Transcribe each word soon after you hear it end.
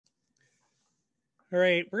All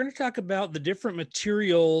right, we're going to talk about the different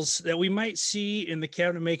materials that we might see in the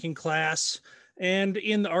cabinet making class and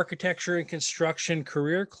in the architecture and construction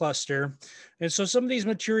career cluster. And so some of these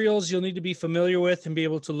materials you'll need to be familiar with and be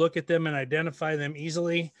able to look at them and identify them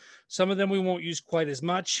easily. Some of them we won't use quite as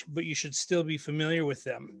much, but you should still be familiar with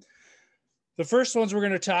them. The first ones we're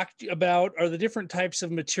going to talk about are the different types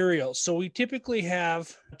of materials. So we typically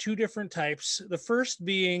have two different types. The first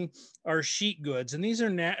being our sheet goods, and these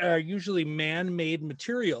are usually man-made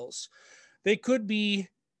materials. They could be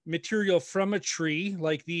material from a tree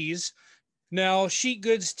like these. Now, sheet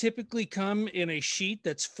goods typically come in a sheet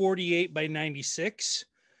that's 48 by 96,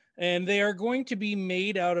 and they are going to be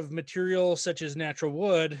made out of material such as natural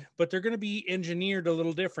wood, but they're going to be engineered a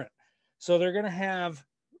little different. So they're going to have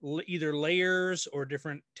either layers or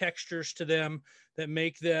different textures to them that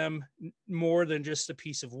make them more than just a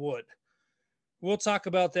piece of wood. We'll talk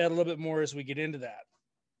about that a little bit more as we get into that.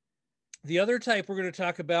 The other type we're going to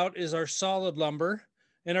talk about is our solid lumber.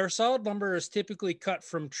 And our solid lumber is typically cut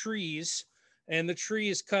from trees, and the tree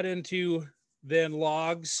is cut into then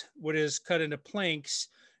logs, what is cut into planks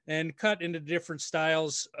and cut into different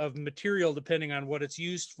styles of material depending on what it's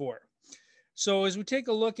used for. So as we take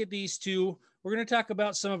a look at these two, we're going to talk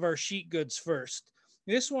about some of our sheet goods first.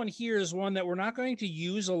 This one here is one that we're not going to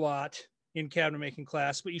use a lot in cabinet making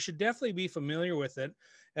class, but you should definitely be familiar with it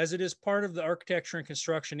as it is part of the architecture and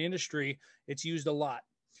construction industry. It's used a lot.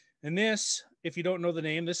 And this, if you don't know the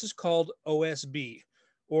name, this is called OSB,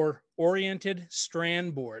 or Oriented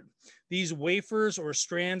Strand Board. These wafers or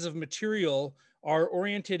strands of material are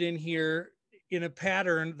oriented in here in a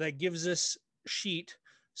pattern that gives this sheet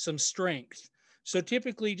some strength. So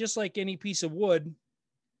typically, just like any piece of wood,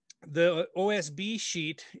 the OSB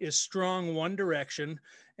sheet is strong one direction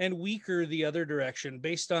and weaker the other direction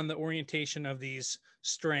based on the orientation of these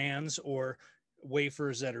strands or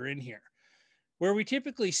wafers that are in here. Where we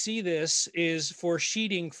typically see this is for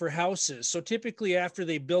sheeting for houses. So typically after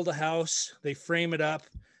they build a house, they frame it up,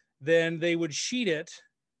 then they would sheet it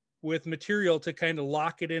with material to kind of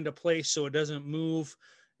lock it into place so it doesn't move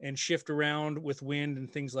and shift around with wind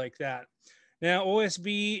and things like that. Now,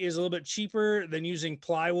 OSB is a little bit cheaper than using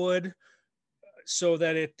plywood so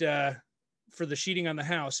that it, for the sheeting on the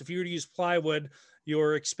house, if you were to use plywood,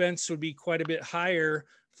 your expense would be quite a bit higher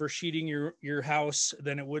for sheeting your house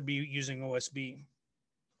than it would be using OSB.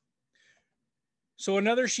 So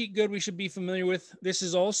another sheet good we should be familiar with, this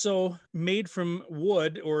is also made from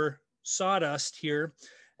wood or sawdust here,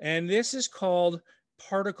 and this is called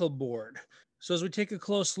particle board. So as we take a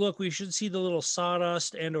close look, we should see the little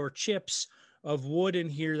sawdust and or chips of wood in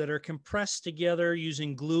here that are compressed together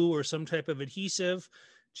using glue or some type of adhesive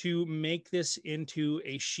to make this into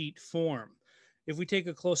a sheet form. If we take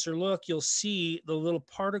a closer look, you'll see the little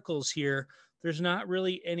particles here. There's not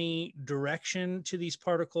really any direction to these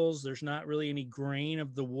particles. There's not really any grain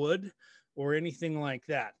of the wood or anything like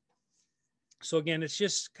that. So again, it's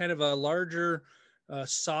just kind of a larger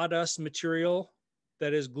sawdust material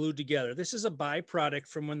that is glued together. This is a byproduct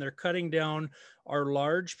from when they're cutting down our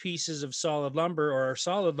large pieces of solid lumber or our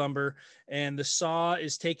solid lumber, and the saw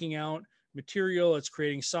is taking out material. It's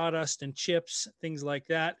creating sawdust and chips, things like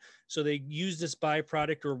that. So they use this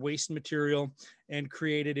byproduct or waste material and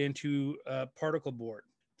create it into particle board.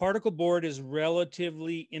 Particle board is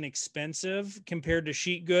relatively inexpensive compared to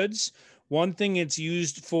sheet goods. One thing it's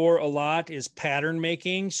used for a lot is pattern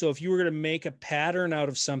making. So if you were going to make a pattern out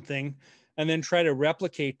of something and then try to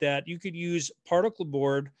replicate that, you could use particle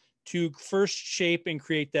board to first shape and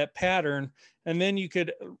create that pattern. And then you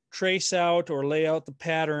could trace out or lay out the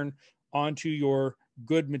pattern onto your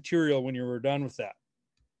good material when you were done with that.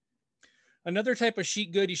 Another type of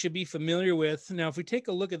sheet good you should be familiar with. Now, if we take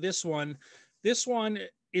a look at this one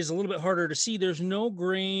is a little bit harder to see. There's no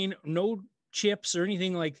grain, no chips or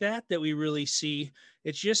anything like that that we really see.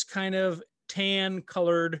 It's just kind of tan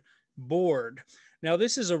colored board. Now,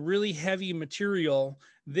 this is a really heavy material.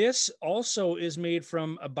 This also is made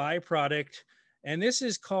from a byproduct, and this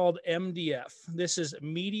is called MDF. This is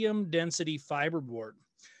medium density fiberboard.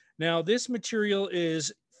 Now, this material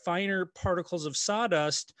is finer particles of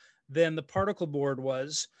sawdust than the particle board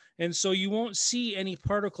was. And so you won't see any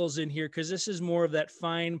particles in here because this is more of that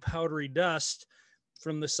fine powdery dust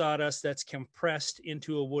from the sawdust that's compressed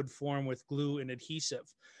into a wood form with glue and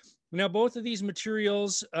adhesive. Now, both of these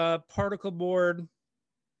materials, particle board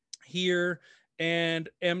here and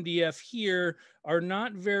MDF here, are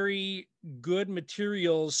not very good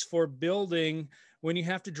materials for building when you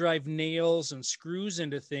have to drive nails and screws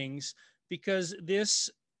into things, because this,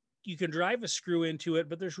 you can drive a screw into it,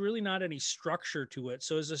 but there's really not any structure to it.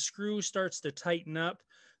 So as a screw starts to tighten up,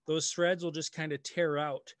 those threads will just kind of tear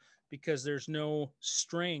out. because there's no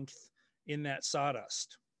strength in that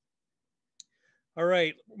sawdust. All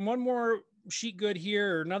right, one more sheet good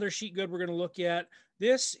here, or another sheet good we're going to look at.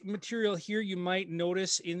 This material here you might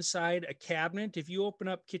notice inside a cabinet. If you open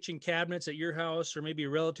up kitchen cabinets at your house or maybe a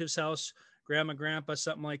relative's house, grandma, grandpa,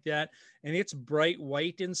 something like that, and it's bright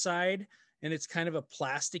white inside and it's kind of a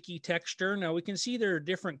plasticky texture. Now we can see there are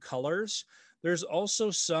different colors. There's also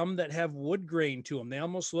some that have wood grain to them. They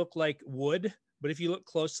almost look like wood, but if you look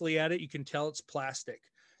closely at it, you can tell it's plastic.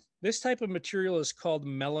 This type of material is called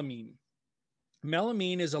melamine.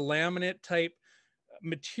 Melamine is a laminate type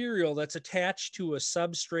material that's attached to a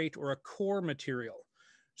substrate or a core material.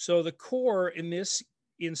 So the core in this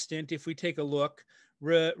instant, if we take a look,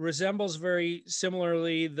 resembles very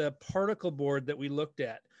similarly the particle board that we looked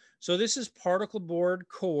at. So this is particle board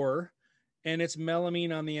core, and it's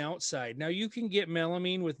melamine on the outside. Now you can get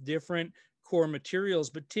melamine with different core materials,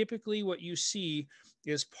 but typically what you see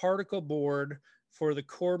is particle board for the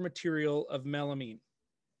core material of melamine.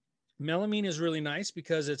 Melamine is really nice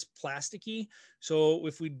because it's plasticky. So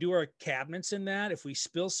if we do our cabinets in that, if we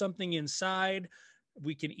spill something inside,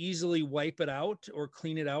 we can easily wipe it out or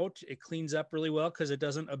clean it out. It cleans up really well because it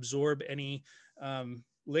doesn't absorb any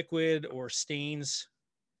liquid or stains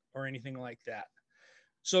or anything like that.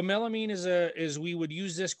 So melamine is we would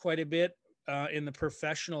use this quite a bit in the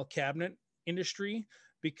professional cabinet industry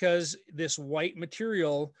because this white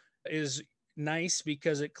material is nice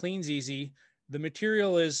because it cleans easy. The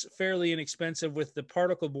material is fairly inexpensive with the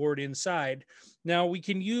particle board inside. Now we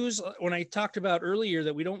can use, when I talked about earlier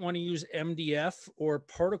that we don't want to use MDF or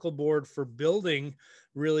particle board for building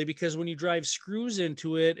really, because when you drive screws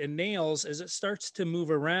into it and nails, as it starts to move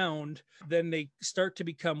around, then they start to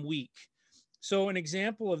become weak. So an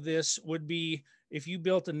example of this would be if you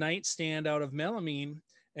built a nightstand out of melamine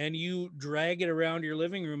and you drag it around your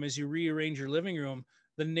living room as you rearrange your living room,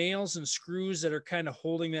 the nails and screws that are kind of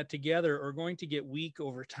holding that together are going to get weak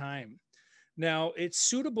over time. Now, it's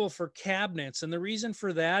suitable for cabinets, and the reason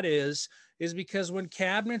for that is because when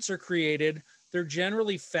cabinets are created, they're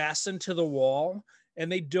generally fastened to the wall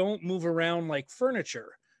and they don't move around like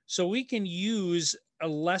furniture. So we can use a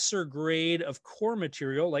lesser grade of core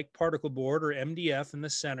material like particle board or MDF in the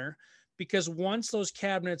center, because once those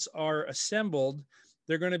cabinets are assembled,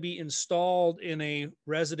 they're going to be installed in a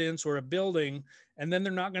residence or a building, and then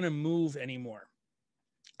they're not going to move anymore.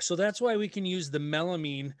 So that's why we can use the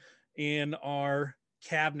melamine in our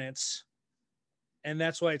cabinets, and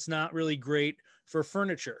that's why it's not really great for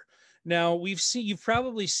furniture. Now, you've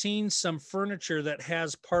probably seen some furniture that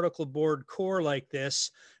has particle board core like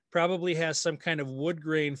this, probably has some kind of wood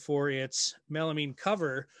grain for its melamine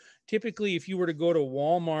cover. Typically, if you were to go to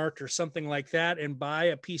Walmart or something like that and buy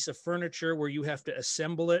a piece of furniture where you have to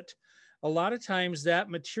assemble it, a lot of times that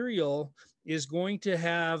material is going to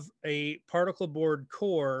have a particle board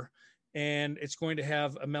core, and it's going to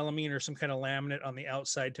have a melamine or some kind of laminate on the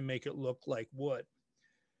outside to make it look like wood.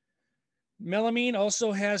 Melamine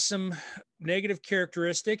also has some negative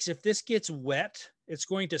characteristics. If this gets wet, it's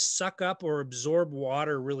going to suck up or absorb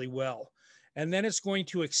water really well. And then it's going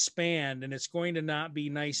to expand, and it's going to not be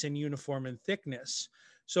nice and uniform in thickness.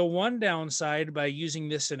 So one downside by using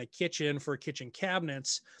this in a kitchen for kitchen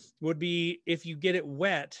cabinets would be if you get it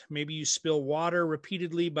wet, maybe you spill water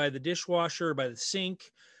repeatedly by the dishwasher or by the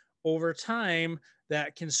sink, over time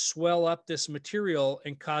that can swell up this material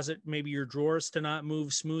and cause it, maybe your drawers to not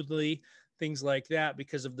move smoothly, things like that,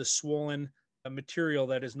 because of the swollen material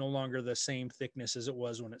that is no longer the same thickness as it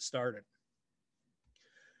was when it started.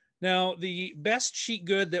 Now, the best sheet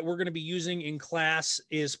good that we're going to be using in class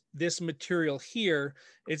is this material here.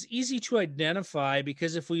 It's easy to identify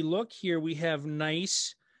because if we look here, we have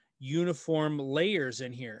nice uniform layers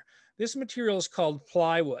in here. This material is called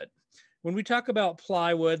plywood. When we talk about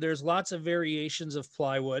plywood, there's lots of variations of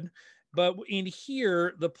plywood, but in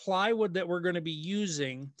here, the plywood that we're going to be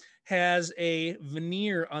using has a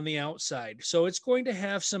veneer on the outside. So it's going to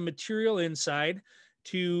have some material inside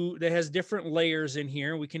that has different layers in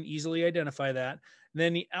here. We can easily identify that.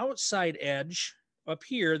 Then the outside edge up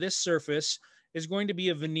here, this surface, is going to be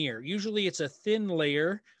a veneer. Usually it's a thin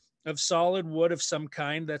layer of solid wood of some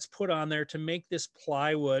kind that's put on there to make this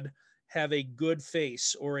plywood have a good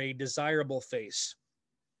face or a desirable face.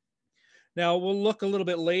 Now we'll look a little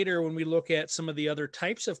bit later when we look at some of the other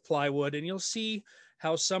types of plywood, and you'll see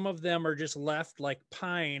how some of them are just left like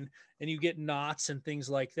pine and you get knots and things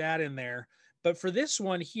like that in there. But for this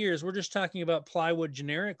one here, as we're just talking about plywood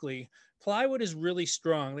generically, plywood is really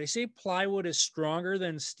strong. They say plywood is stronger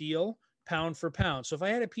than steel pound for pound. So if I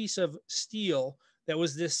had a piece of steel that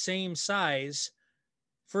was this same size,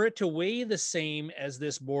 for it to weigh the same as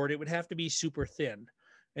this board, it would have to be super thin.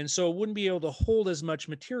 And so it wouldn't be able to hold as much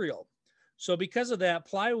material. So because of that,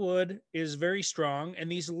 plywood is very strong.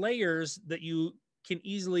 And these layers that you can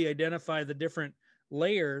easily identify, the different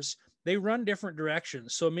layers, they run different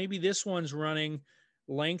directions. So maybe this one's running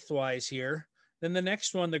lengthwise here. Then the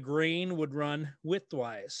next one, the grain would run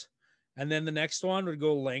widthwise. And then the next one would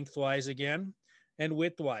go lengthwise again and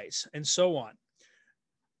widthwise and so on.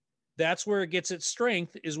 That's where it gets its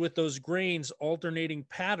strength, is with those grains alternating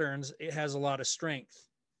patterns. It has a lot of strength.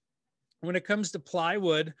 When it comes to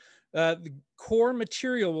plywood, the core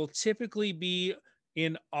material will typically be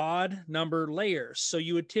in odd number layers. So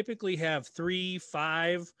you would typically have 3,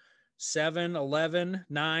 5, 7, 11,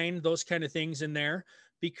 9, those kind of things in there,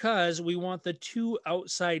 because we want the two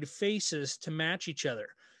outside faces to match each other.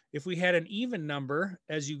 If we had an even number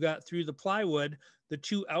as you got through the plywood, the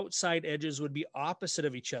two outside edges would be opposite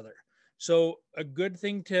of each other. So a good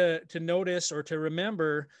thing to notice or to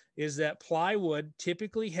remember is that plywood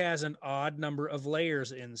typically has an odd number of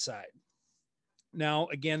layers inside. Now,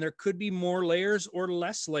 again, there could be more layers or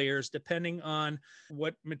less layers depending on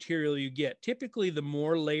what material you get. Typically, the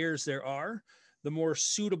more layers there are, the more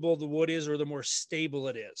suitable the wood is, or the more stable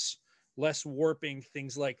it is. Less warping,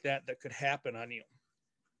 things like that could happen on you.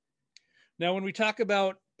 Now, when we talk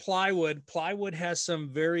about plywood, plywood has some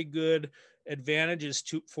very good advantages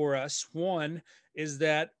for us. One is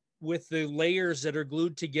that with the layers that are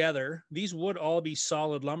glued together, these would all be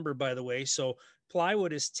solid lumber, by the way. So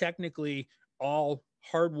plywood is technically all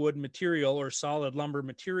hardwood material or solid lumber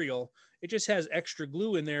material. It just has extra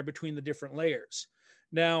glue in there between the different layers.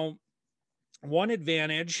 Now, one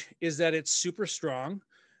advantage is that it's super strong.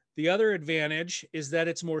 The other advantage is that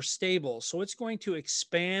it's more stable. So it's going to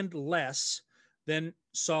expand less than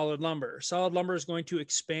solid lumber. Solid lumber is going to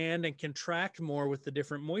expand and contract more with the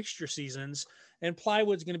different moisture seasons, and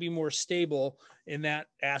plywood is going to be more stable in that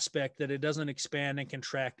aspect, that it doesn't expand and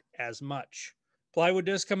contract as much. Plywood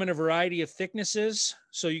does come in a variety of thicknesses.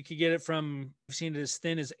 So you could get it from, I've seen it as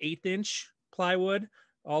thin as 1/8 inch plywood,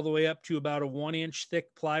 all the way up to about a 1 inch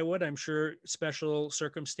thick plywood. I'm sure special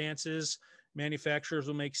circumstances, manufacturers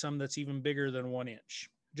will make some that's even bigger than 1 inch.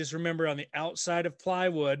 Just remember, on the outside of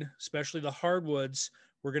plywood, especially the hardwoods,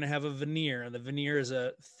 we're going to have a veneer. And the veneer is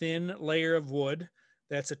a thin layer of wood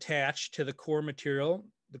that's attached to the core material.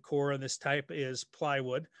 The core on this type is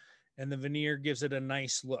plywood, and the veneer gives it a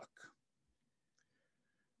nice look.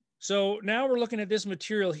 So now we're looking at this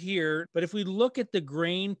material here, but if we look at the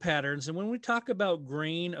grain patterns, and when we talk about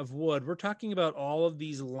grain of wood, we're talking about all of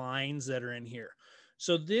these lines that are in here.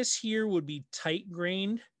 So this here would be tight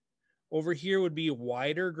grained. Over here would be a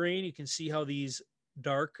wider grain. You can see how these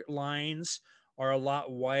dark lines are a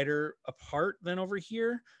lot wider apart than over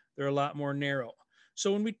here. They're a lot more narrow.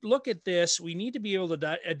 So when we look at this, we need to be able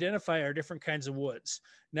to identify our different kinds of woods.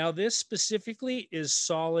 Now, this specifically is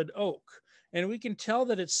solid oak, and we can tell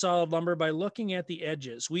that it's solid lumber by looking at the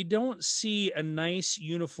edges. We don't see a nice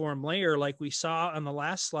uniform layer like we saw on the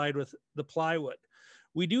last slide with the plywood.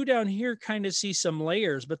 We do down here kind of see some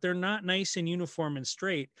layers, but they're not nice and uniform and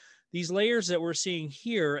straight. These layers that we're seeing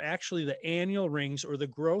here are actually the annual rings or the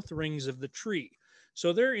growth rings of the tree.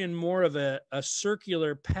 So they're in more of a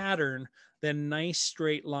circular pattern than nice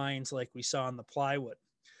straight lines like we saw on the plywood.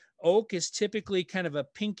 Oak is typically kind of a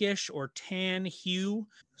pinkish or tan hue.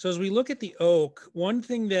 So as we look at the oak, one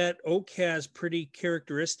thing that oak has pretty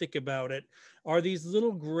characteristic about it are these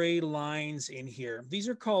little gray lines in here. These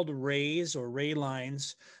are called rays or ray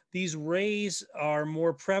lines. These rays are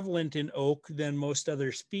more prevalent in oak than most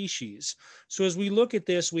other species. So as we look at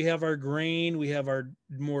this, we have our grain, we have our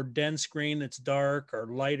more dense grain that's dark, our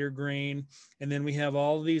lighter grain, and then we have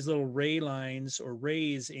all these little ray lines or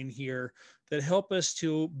rays in here that help us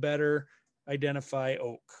to better identify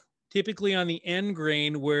oak. Typically on the end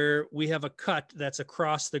grain, where we have a cut that's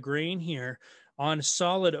across the grain here, on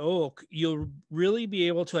solid oak, you'll really be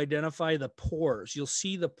able to identify the pores. You'll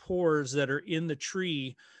see the pores that are in the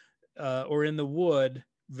tree or in the wood,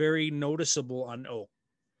 very noticeable on oak.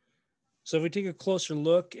 So if we take a closer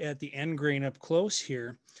look at the end grain up close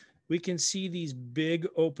here, we can see these big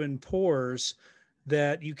open pores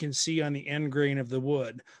that you can see on the end grain of the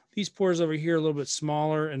wood. These pores over here are a little bit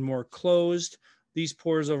smaller and more closed. These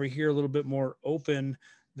pores over here are a little bit more open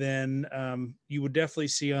than you would definitely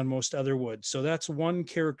see on most other woods. So that's one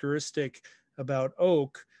characteristic about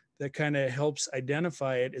oak that kind of helps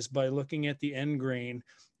identify it, is by looking at the end grain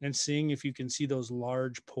and seeing if you can see those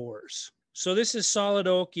large pores. So this is solid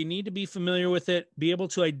oak. You need to be familiar with it, be able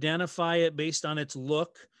to identify it based on its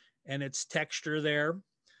look and its texture there.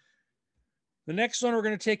 The next one we're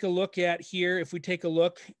going to take a look at here, if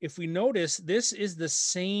we notice, this is the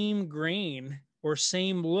same grain or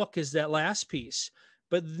same look as that last piece,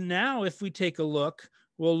 But now if we take a look,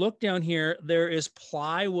 we'll look down here, there is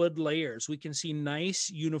plywood layers. We can see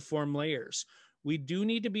nice uniform layers. We do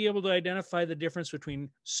need to be able to identify the difference between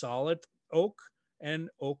solid oak and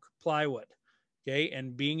oak plywood. Okay,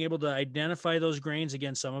 and being able to identify those grains,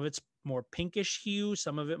 again, some of it's more pinkish hue,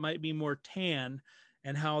 some of it might be more tan,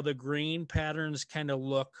 and how the grain patterns kind of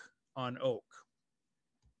look on oak.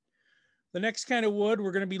 The next kind of wood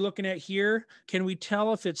we're going to be looking at here, can we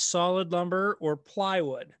tell if it's solid lumber or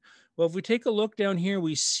plywood? Well, if we take a look down here,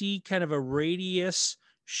 we see kind of a radius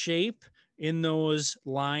shape in those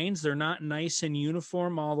lines. They're not nice and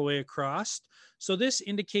uniform all the way across. So this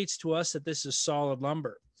indicates to us that this is solid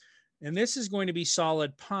lumber. And this is going to be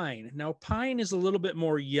solid pine. Now, pine is a little bit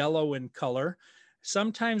more yellow in color.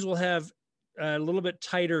 Sometimes we'll have a little bit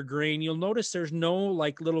tighter grain. You'll notice there's no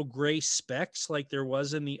like little gray specks like there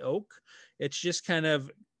was in the oak. It's just kind of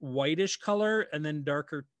whitish color and then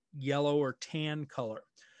darker yellow or tan color.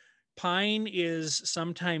 Pine is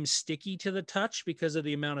sometimes sticky to the touch because of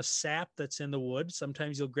the amount of sap that's in the wood.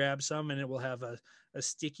 Sometimes you'll grab some and it will have a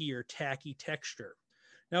sticky or tacky texture.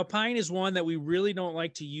 Now, pine is one that we really don't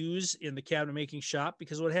like to use in the cabinet making shop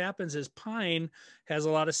because what happens is pine has a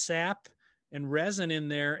lot of sap and resin in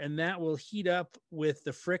there, and that will heat up with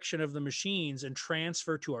the friction of the machines and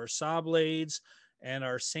transfer to our saw blades and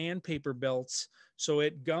our sandpaper belts. So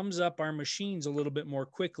it gums up our machines a little bit more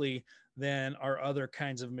quickly than our other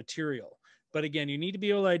kinds of material. But again, you need to be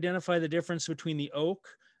able to identify the difference between the oak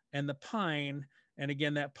and the pine. And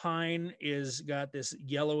again, that pine is got this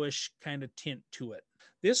yellowish kind of tint to it.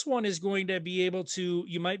 This one is going to be able to,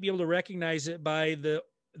 you might be able to recognize it by the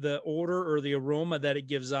odor or the aroma that it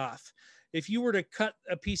gives off. If you were to cut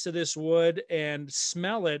a piece of this wood and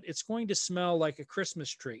smell it, it's going to smell like a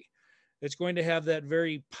Christmas tree. It's going to have that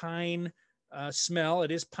very pine smell.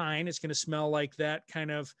 It is pine. It's going to smell like that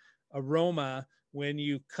kind of aroma when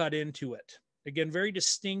you cut into it. Again, very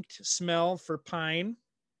distinct smell for pine.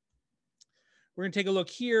 We're going to take a look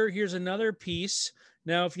here. Here's another piece.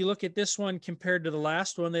 Now, if you look at this one compared to the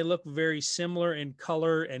last one, they look very similar in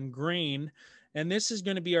color and grain. And this is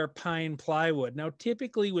going to be our pine plywood. Now,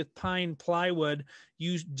 typically with pine plywood,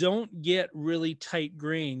 you don't get really tight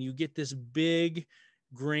grain. You get this big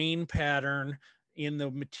grain pattern in the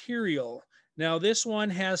material. Now, this one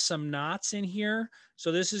has some knots in here.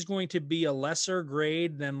 So this is going to be a lesser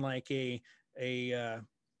grade than like a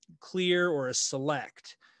clear or a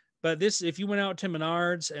select. But this, if you went out to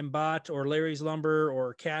Menards and bought, or Larry's Lumber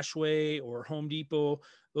or Cashway or Home Depot,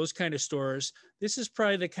 those kind of stores, this is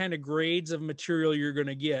probably the kind of grades of material you're going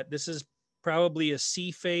to get. This is probably a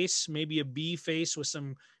C face, maybe a B face with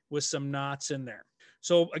some knots in there.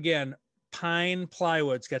 So again, pine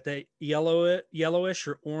plywood's got that yellowish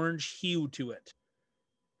or orange hue to it.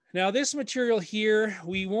 Now, this material here,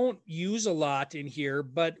 we won't use a lot in here,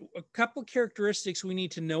 but a couple characteristics we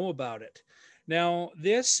need to know about it. Now,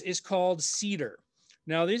 this is called cedar.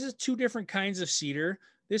 Now, these are two different kinds of cedar.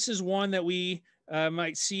 This is one that we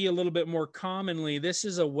might see a little bit more commonly. This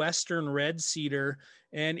is a Western red cedar,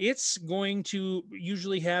 and it's going to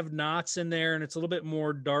usually have knots in there, and it's a little bit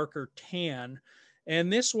more darker tan.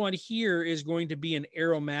 And this one here is going to be an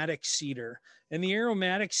aromatic cedar. And the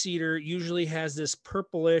aromatic cedar usually has this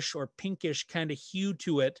purplish or pinkish kind of hue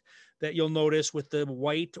to it that you'll notice with the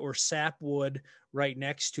white or sapwood right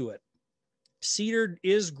next to it. Cedar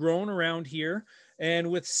is grown around here.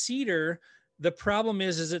 And with cedar, the problem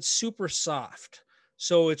is it's super soft.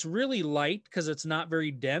 So it's really light because it's not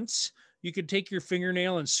very dense. You could take your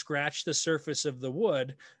fingernail and scratch the surface of the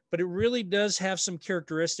wood, but it really does have some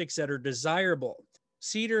characteristics that are desirable.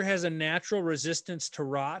 Cedar has a natural resistance to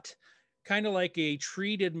rot, kind of like a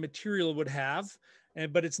treated material would have,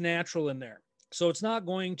 but it's natural in there. So it's not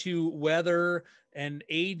going to weather and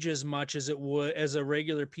age as much as it would as a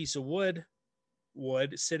regular piece of wood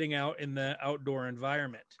would sitting out in the outdoor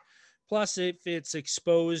environment. Plus, if it's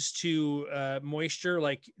exposed to moisture,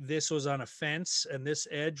 like this was on a fence and this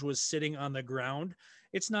edge was sitting on the ground,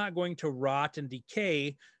 it's not going to rot and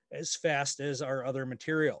decay as fast as our other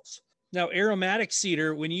materials. Now, aromatic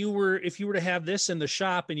cedar, if you were to have this in the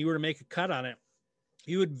shop and you were to make a cut on it,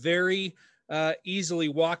 you would very easily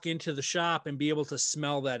walk into the shop and be able to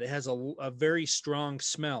smell that. It has a very strong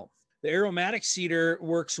smell. The aromatic cedar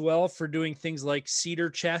works well for doing things like cedar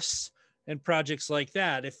chests and projects like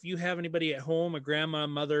that. If you have anybody at home, a grandma,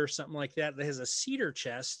 mother, something like that, that has a cedar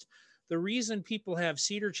chest, the reason people have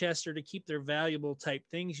cedar chests are to keep their valuable type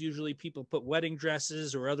things. Usually people put wedding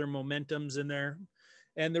dresses or other momentums in there.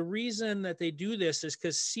 And the reason that they do this is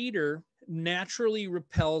because cedar naturally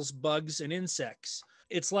repels bugs and insects.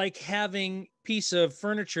 It's like having a piece of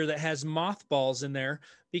furniture that has mothballs in there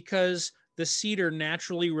because the cedar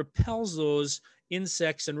naturally repels those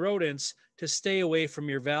insects and rodents to stay away from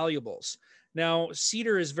your valuables. Now,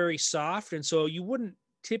 cedar is very soft, and so you wouldn't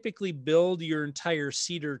typically build your entire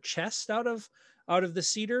cedar chest out of the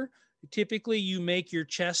cedar. Typically, you make your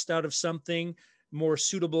chest out of something more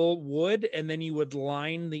suitable wood, and then you would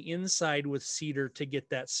line the inside with cedar to get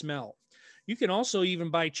that smell. You can also even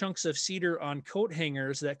buy chunks of cedar on coat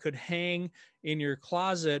hangers that could hang in your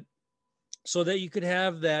closet so that you could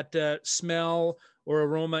have that smell or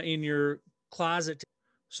aroma in your closet.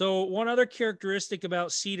 So one other characteristic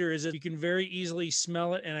about cedar is that you can very easily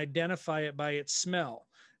smell it and identify it by its smell.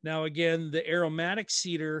 Now, again, the aromatic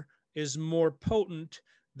cedar is more potent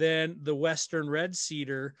than the Western red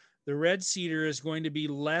cedar. The red cedar is going to be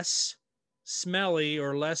less smelly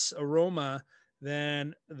or less aroma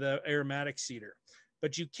than the aromatic cedar.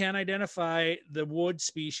 But you can identify the wood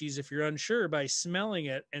species if you're unsure by smelling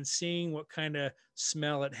it and seeing what kind of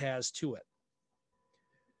smell it has to it.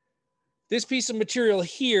 This piece of material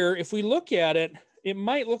here, if we look at it, it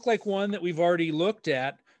might look like one that we've already looked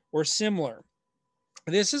at or similar.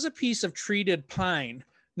 This is a piece of treated pine.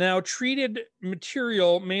 Now, treated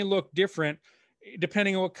material may look different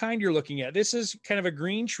depending on what kind you're looking at. This is kind of a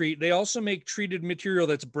green treat. They also make treated material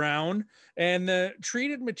that's brown, and the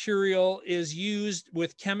treated material is used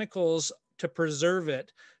with chemicals to preserve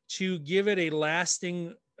it, to give it a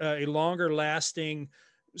lasting, a longer lasting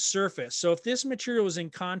surface. So if this material is in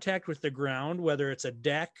contact with the ground, whether it's a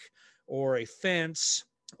deck or a fence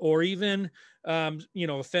or even,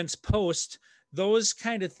 a fence post, those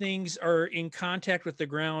kind of things are in contact with the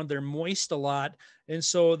ground. They're moist a lot. And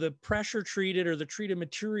so the pressure treated or the treated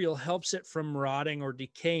material helps it from rotting or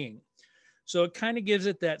decaying. So it kind of gives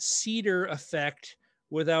it that cedar effect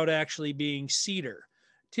without actually being cedar.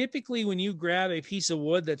 Typically, when you grab a piece of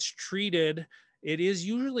wood that's treated, it is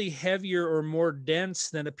usually heavier or more dense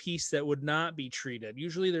than a piece that would not be treated.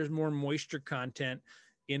 Usually there's more moisture content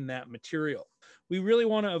in that material. We really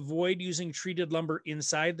want to avoid using treated lumber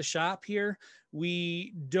inside the shop here.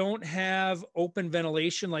 We don't have open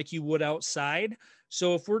ventilation like you would outside.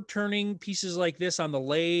 So if we're turning pieces like this on the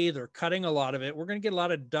lathe or cutting a lot of it, we're going to get a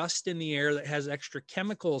lot of dust in the air that has extra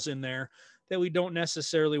chemicals in there that we don't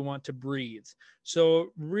necessarily want to breathe.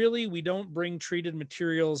 So really, we don't bring treated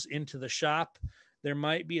materials into the shop. There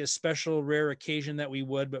might be a special rare occasion that we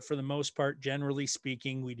would, but for the most part, generally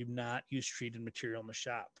speaking, we do not use treated material in the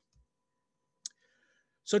shop.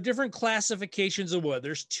 So different classifications of wood.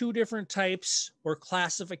 There's two different types or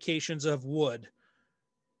classifications of wood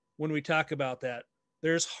when we talk about that.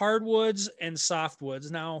 There's hardwoods and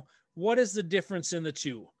softwoods. Now, what is the difference in the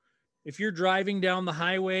two? If you're driving down the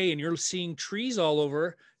highway and you're seeing trees all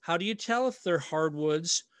over, how do you tell if they're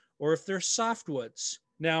hardwoods or if they're softwoods?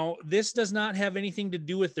 Now, this does not have anything to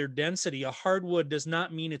do with their density. A hardwood does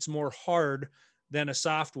not mean it's more hard than a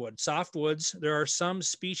softwood. Softwoods, there are some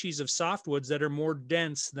species of softwoods that are more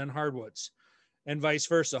dense than hardwoods, and vice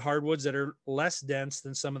versa, hardwoods that are less dense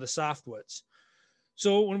than some of the softwoods.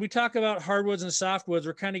 So when we talk about hardwoods and softwoods,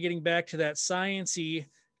 we're kind of getting back to that sciencey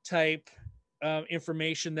type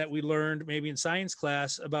information that we learned maybe in science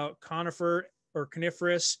class about conifer or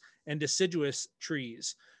coniferous and deciduous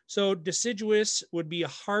trees. So deciduous would be a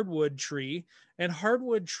hardwood tree, and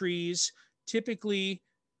hardwood trees typically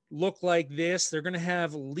look like this. They're going to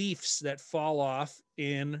have leaves that fall off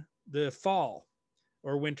in the fall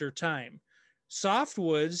or winter time.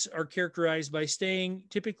 Softwoods are characterized by staying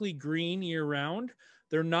typically green year round.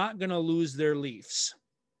 They're not going to lose their leaves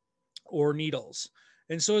or needles.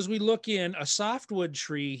 And so as we look in, a softwood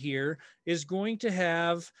tree here is going to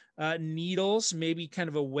have needles, maybe kind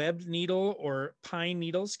of a webbed needle or pine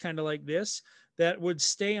needles, kind of like this, that would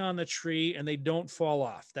stay on the tree and they don't fall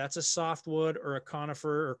off. That's a softwood or a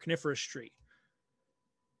conifer or coniferous tree.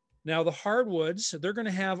 Now the hardwoods, they're going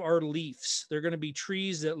to have our leaves. They're going to be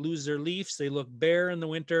trees that lose their leaves. They look bare in the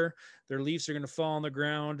winter. Their leaves are going to fall on the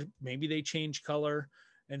ground. Maybe they change color.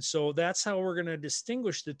 And so that's how we're going to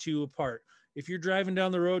distinguish the two apart. If you're driving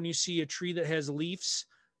down the road and you see a tree that has leaves,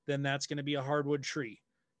 then that's going to be a hardwood tree.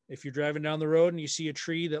 If you're driving down the road and you see a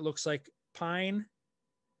tree that looks like pine,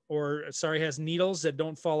 or sorry, has needles that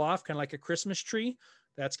don't fall off, kind of like a Christmas tree,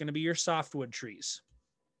 that's going to be your softwood trees.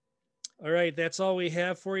 All right, that's all we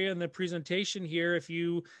have for you in the presentation here. If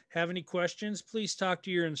you have any questions, please talk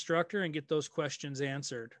to your instructor and get those questions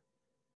answered.